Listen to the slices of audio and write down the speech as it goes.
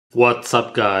What's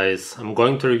up guys? I'm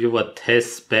going to review what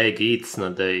Tess Begg eats in a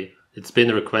day. It's been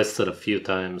requested a few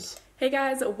times. Hey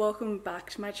guys, welcome back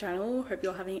to my channel. Hope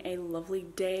you're having a lovely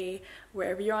day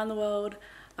wherever you are in the world.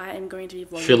 I am going to be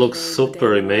vlogging. She looks today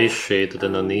super emaciated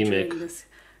and anemic. During this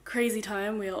crazy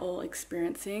time we are all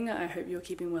experiencing. I hope you're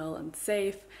keeping well and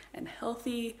safe and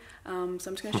healthy. So I'm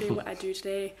just going to show you what I do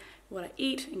today, what I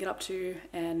eat and get up to,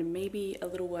 and maybe a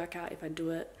little workout if I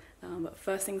do it. But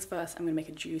first things first, I'm going to make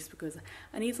a juice because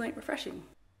I need something refreshing.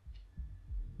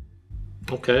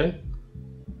 Okay.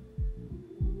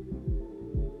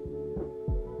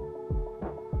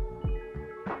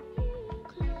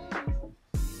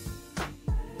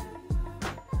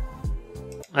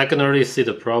 I can already see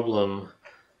the problem.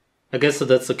 I guess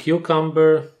that's a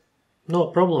cucumber. No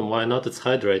problem, why not? It's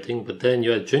hydrating. But then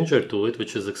you add ginger to it,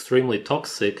 which is extremely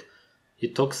toxic. You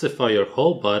toxify your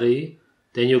whole body.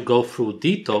 Then you go through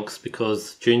detox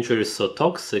because ginger is so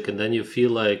toxic, and then you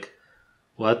feel like,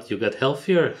 what, you got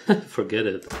healthier? Forget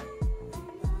it.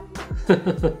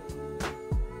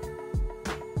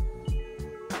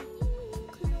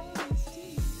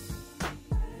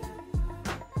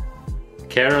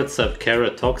 Carrots have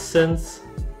carrot toxins.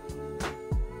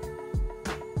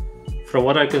 From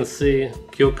what I can see,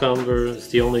 cucumber is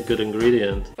the only good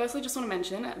ingredient. Firstly, just want to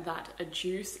mention that a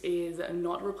juice is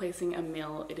not replacing a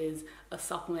meal. It is a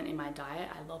supplement in my diet.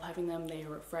 I love having them. They are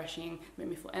refreshing, make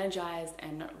me feel energized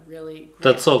and really great.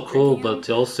 That's so cool, but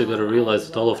you also gotta realize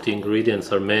that all of the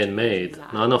ingredients are man-made.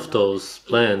 None of those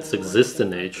plants exist in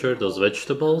nature, those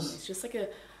vegetables. It's just like a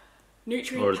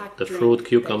nutrient-packed or the fruit,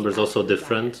 cucumber is also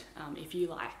different. If you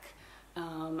like.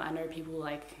 I know people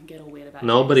like get all weird about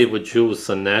Nobody would juice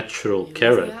a natural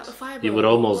carrot. You would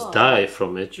almost die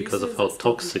from it because of how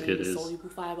toxic it is.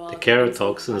 The carrot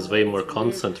toxin is way more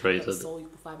concentrated. Soluble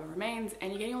fiber remains,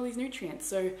 and you're getting all these nutrients.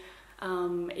 So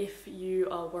if you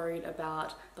are worried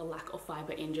about the lack of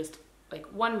fiber in just like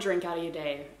one drink out of your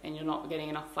day and you're not getting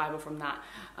enough fiber from that,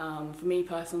 for me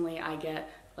personally, I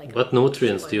get like, what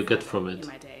nutrients do you get from it?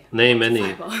 Day. Name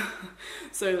any.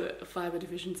 So fiber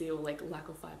deficiency or like lack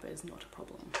of fiber is not a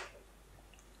problem.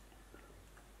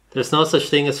 There's no such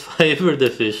thing as fiber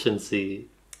deficiency.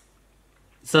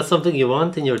 It's not something you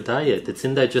want in your diet. It's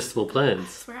indigestible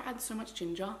plants. I swear I add so much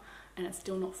ginger and it's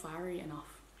still not fiery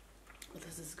enough. But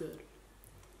this is good.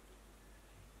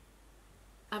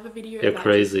 I have a video You're about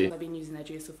crazy. I've been using their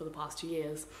juicer for the past 2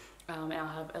 years. And I'll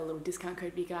have a little discount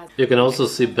code for you guys. You can also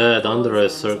see bad under eye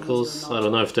circles. I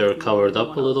don't know if they're covered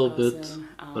up a little bit,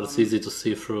 but it's easy to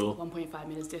see through. 1.5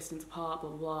 meters distance apart, blah,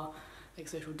 blah, blah. Like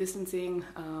social distancing.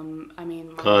 I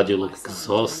mean, God, you look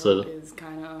exhausted is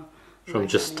kinda from like,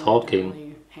 just I talking.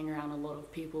 really hang around a lot of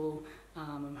people.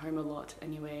 I'm home a lot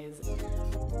anyways.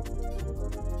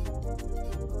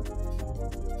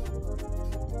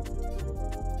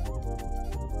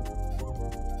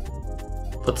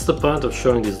 What's the point of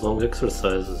showing these long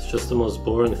exercises? It's just the most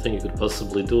boring thing you could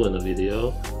possibly do in a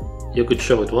video. You could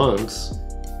show it once.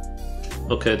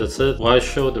 Okay, that's it. Why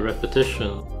show the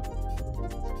repetition?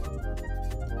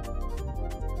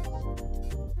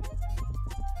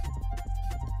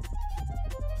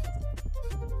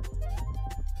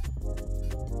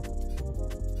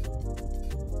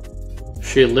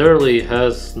 She literally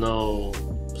has no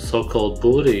so-called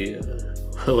booty.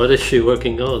 What is she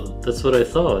working on? That's what I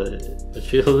thought. But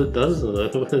she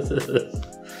doesn't.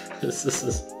 This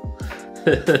is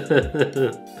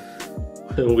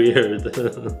weird.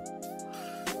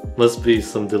 Must be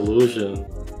some delusion.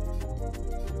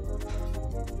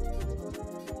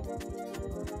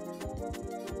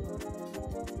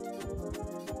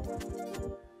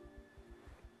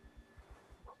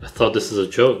 I thought this is a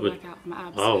joke, but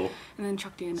wow. And then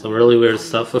chucked in some really weird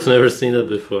stuff. I've never seen it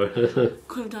before.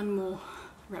 Could have done more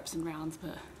reps and rounds,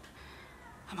 but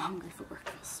I'm hungry for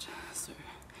breakfast, so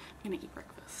I'm gonna eat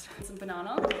breakfast. Some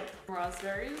banana,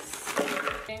 raspberries,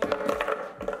 mango,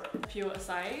 pure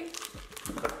acai,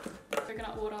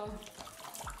 coconut water,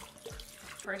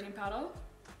 protein powder.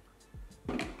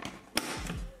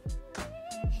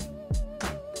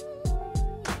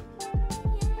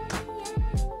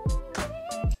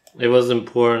 It was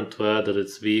important to add that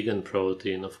it's vegan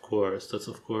protein, of course. That's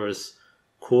of course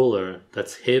cooler.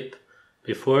 That's hip.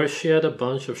 Before she had a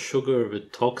bunch of sugar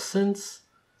with toxins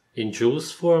in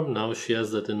juice form. Now she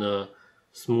has that in a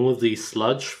smoothie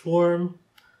sludge form.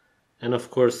 And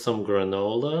of course some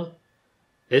granola.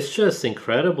 It's just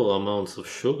incredible amounts of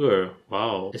sugar.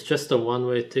 Wow. It's just a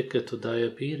one-way ticket to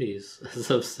diabetes,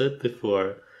 as I've said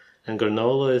before. And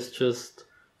granola is just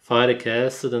phytic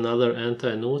acid and other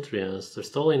anti-nutrients.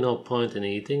 There's totally no point in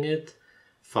eating it.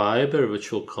 Fiber,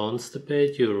 which will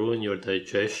constipate you, ruin your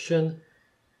digestion.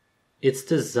 it's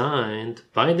designed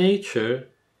by nature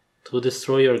to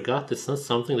destroy your gut. It's not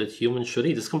something that humans should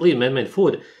eat. It's completely man-made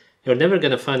food. You're never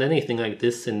going to find anything like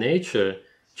this in nature.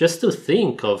 Just to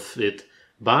think of it,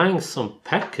 buying some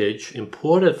package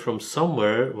imported from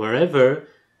somewhere, wherever,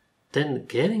 then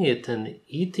getting it and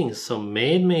eating some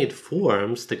man-made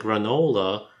forms, the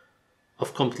granola,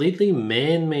 of completely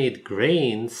man-made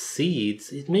grains,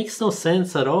 seeds, it makes no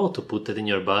sense at all to put it in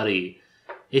your body.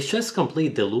 It's just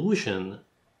complete delusion.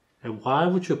 And why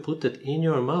would you put it in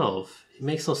your mouth? It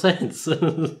makes no sense.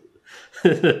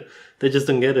 They just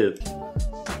don't get it.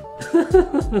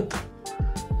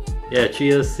 Yeah,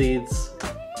 chia seeds,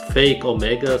 fake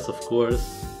omegas, of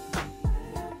course.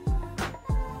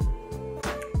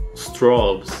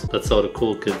 Straws, that's how the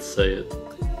cool kids say it.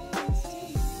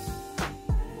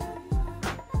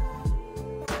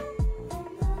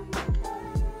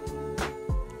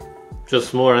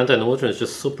 Just more anti-nutrients,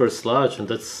 just super sludge, and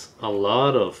that's a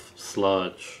lot of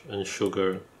sludge and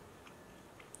sugar.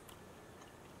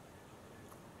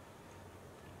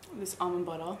 This almond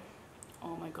butter,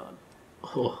 oh my god.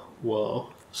 Oh, wow.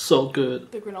 So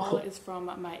good. The granola is from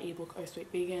my ebook, Oh Sweet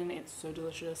Vegan. It's so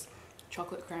delicious.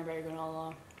 Chocolate cranberry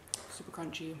granola, super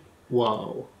crunchy.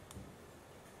 Wow.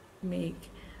 Make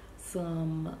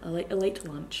some a late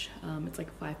lunch. It's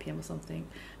like 5 p.m. or something.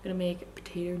 I'm gonna make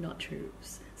potato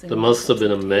nachos. So There must have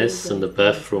been a mess in the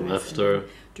bathroom after.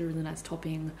 Do a really nice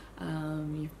topping.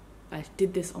 I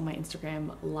did this on my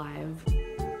Instagram live.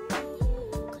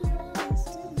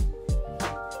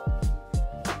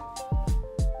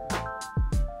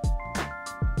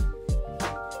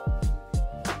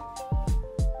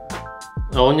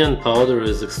 Onion powder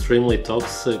is extremely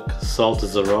toxic, salt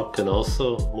is a rock, and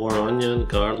also more onion,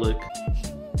 garlic.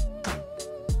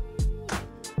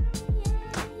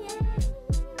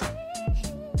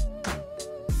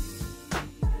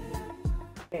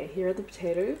 Okay, here are the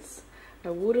potatoes.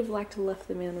 I would have liked to left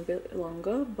them in a bit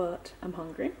longer, but I'm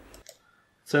hungry.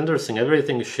 It's interesting,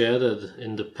 everything she added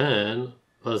in the pan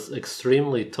was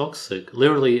extremely toxic.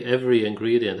 Literally every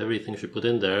ingredient, everything she put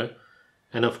in there.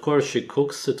 And of course she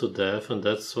cooks it to death, and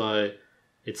that's why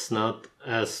it's not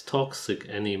as toxic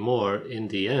anymore in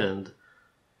the end.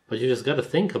 But you just gotta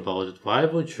think about it. Why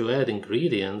would you add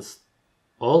ingredients,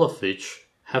 all of which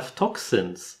have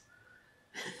toxins?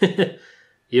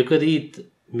 You could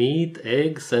eat meat,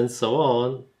 eggs, and so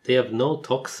on. They have no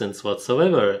toxins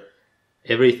whatsoever.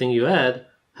 Everything you add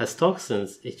has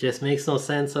toxins. It just makes no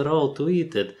sense at all to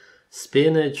eat it.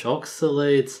 Spinach,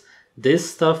 oxalates,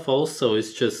 this stuff also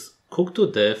is just cooked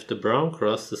to death. The brown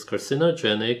crust is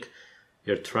carcinogenic.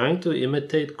 You're trying to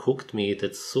imitate cooked meat.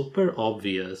 It's super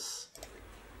obvious.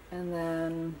 And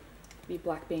then the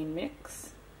black bean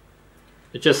mix.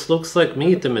 It just looks like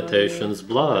meat imitations,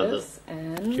 blood.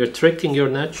 And You're tricking your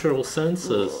natural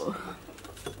senses. Ooh.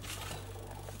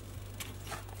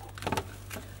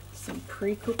 Some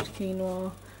pre-cooked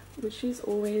quinoa, which is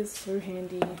always so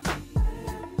handy.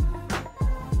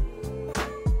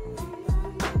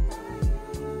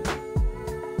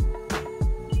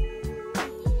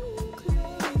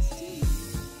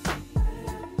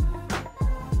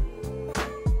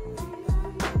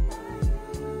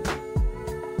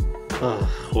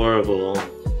 Ah, horrible.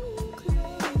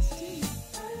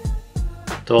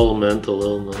 Total mental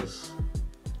illness.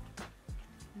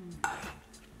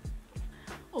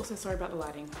 Also, sorry about the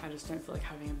lighting. I just don't feel like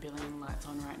having a billion lights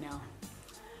on right now.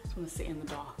 I just want to sit in the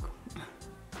dark.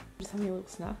 Just having a little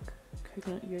snack.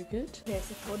 Coconut yogurt. Okay,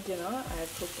 so for dinner,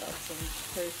 I've cooked up some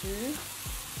tofu,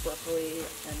 broccoli,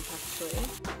 and pak choi.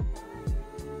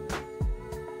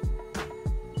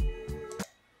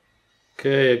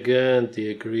 Okay, again,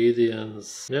 the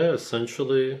ingredients. Yeah,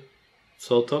 essentially, it's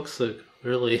all toxic,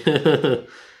 really.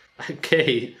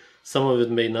 Okay, some of it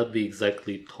may not be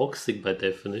exactly toxic by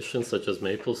definition, such as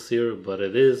maple syrup, but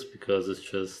it is because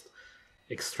it's just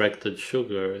extracted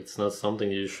sugar. It's not something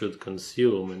you should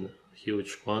consume in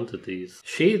huge quantities.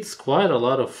 She eats quite a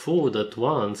lot of food at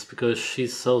once because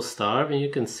she's so starving.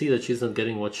 You can see that she's not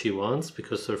getting what she wants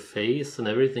because her face and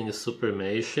everything is super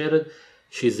emaciated.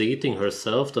 She's eating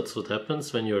herself. That's what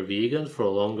happens when you're vegan for a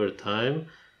longer time.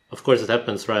 Of course, it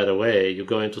happens right away. You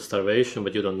go into starvation,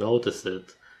 but you don't notice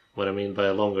it. What I mean by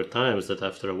a longer time is that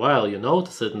after a while you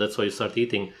notice it, and that's why you start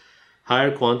eating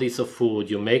higher quantities of food.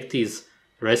 You make these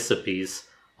recipes,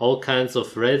 all kinds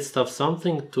of red stuff,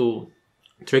 something to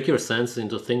trick your senses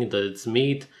into thinking that it's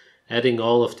meat, adding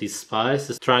all of these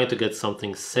spices, trying to get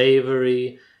something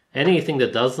savory, anything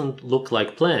that doesn't look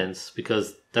like plants,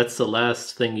 because that's the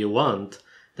last thing you want.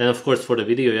 Then of course for the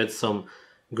video you had some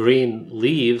green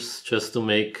leaves just to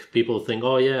make people think,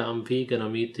 oh yeah, I'm vegan,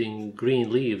 I'm eating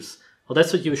green leaves. Well,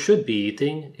 that's what you should be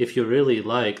eating if you really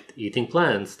liked eating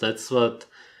plants. That's what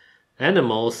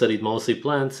animals that eat mostly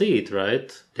plants eat,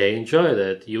 right? They enjoy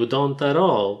that. You don't at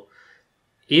all.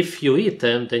 If you eat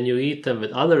them, then you eat them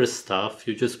with other stuff.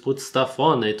 You just put stuff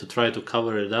on it to try to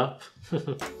cover it up.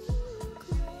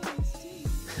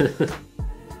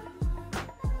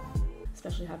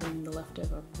 Especially having the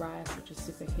leftover rice, which is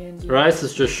super handy. Rice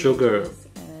is just sugar.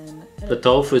 And The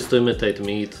tofu is to imitate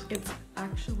meat. it's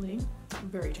actually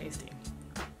very tasty.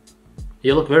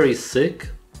 You look very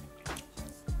sick.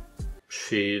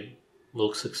 She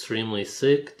looks extremely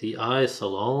sick. The eyes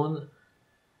alone.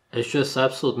 It's just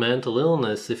absolute mental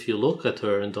illness if you look at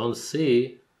her and don't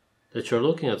see that you're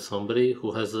looking at somebody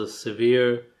who has a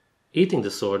severe eating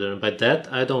disorder. And by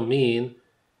that I don't mean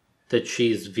that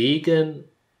she's vegan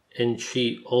and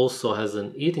she also has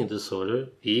an eating disorder.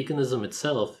 Veganism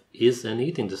itself is an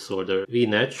eating disorder. We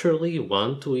naturally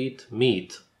want to eat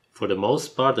meat. For the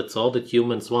most part, that's all that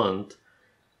humans want.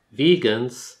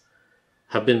 Vegans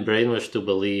have been brainwashed to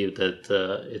believe that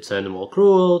it's animal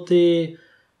cruelty,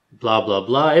 blah blah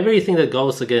blah, everything that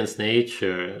goes against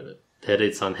nature, that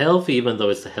it's unhealthy even though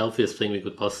it's the healthiest thing we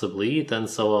could possibly eat, and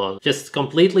so on. Just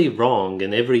completely wrong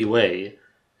in every way.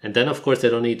 And then of course they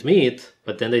don't eat meat,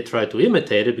 but then they try to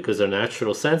imitate it because their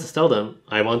natural senses tell them,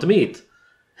 I want meat.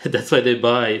 That's why they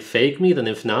buy fake meat, and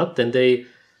if not, then they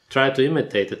try to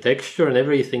imitate the texture and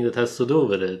everything that has to do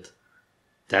with it.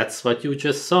 That's what you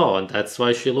just saw, and that's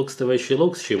why she looks the way she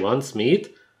looks. She wants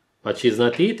meat, but she's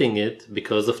not eating it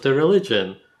because of the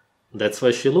religion. That's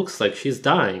why she looks like she's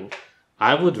dying.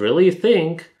 I would really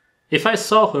think, if I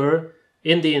saw her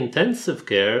in the intensive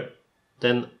care,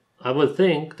 then I would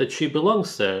think that she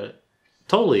belongs there.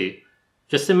 Totally.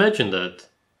 Just imagine that.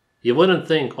 You wouldn't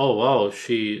think, oh wow,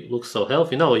 she looks so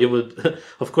healthy. No, you would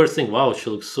of course think, wow, she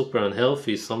looks super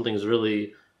unhealthy. Something's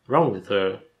really wrong with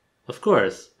her. Of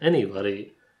course,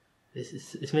 anybody.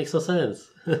 It makes no sense.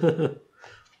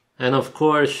 And of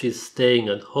course she's staying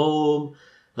at home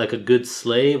like a good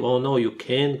slave. Oh no, you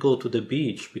can't go to the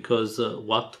beach because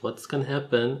what's gonna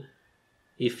happen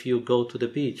if you go to the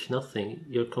beach? Nothing.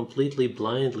 You're completely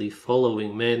blindly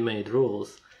following man-made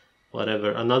rules.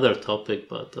 Whatever, another topic,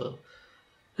 but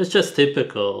it's just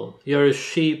typical. You're a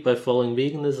sheep by following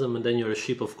veganism, and then you're a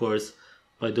sheep, of course,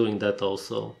 by doing that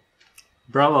also.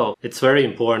 Bravo! It's very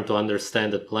important to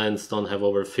understand that plants don't have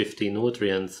over 50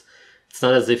 nutrients. It's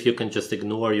not as if you can just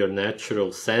ignore your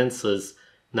natural senses,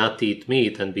 not eat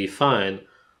meat and be fine.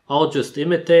 I'll just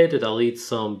imitate it, I'll eat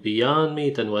some Beyond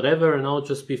Meat and whatever, and I'll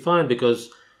just be fine, because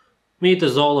meat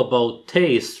is all about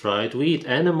taste, right? We eat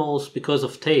animals because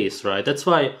of taste, right? That's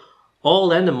why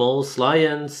all animals,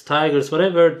 lions, tigers,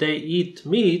 whatever, they eat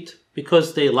meat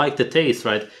because they like the taste,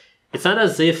 right? It's not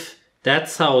as if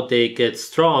that's how they get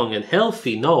strong and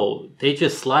healthy. No, they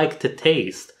just like the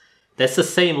taste. That's the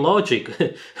same logic.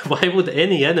 Why would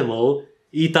any animal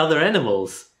eat other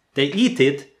animals? They eat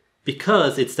it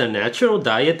because it's their natural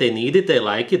diet, they need it, they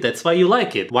like it, that's why you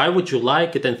like it. Why would you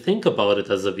like it and think about it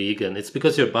as a vegan? It's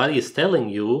because your body is telling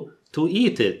you to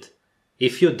eat it.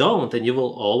 If you don't, then you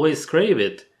will always crave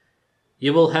it.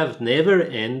 You will have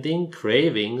never-ending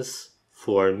cravings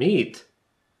for meat.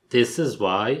 This is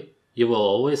why you will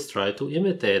always try to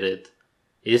imitate it.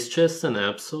 It's just an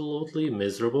absolutely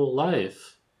miserable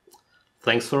life.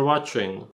 Thanks for watching.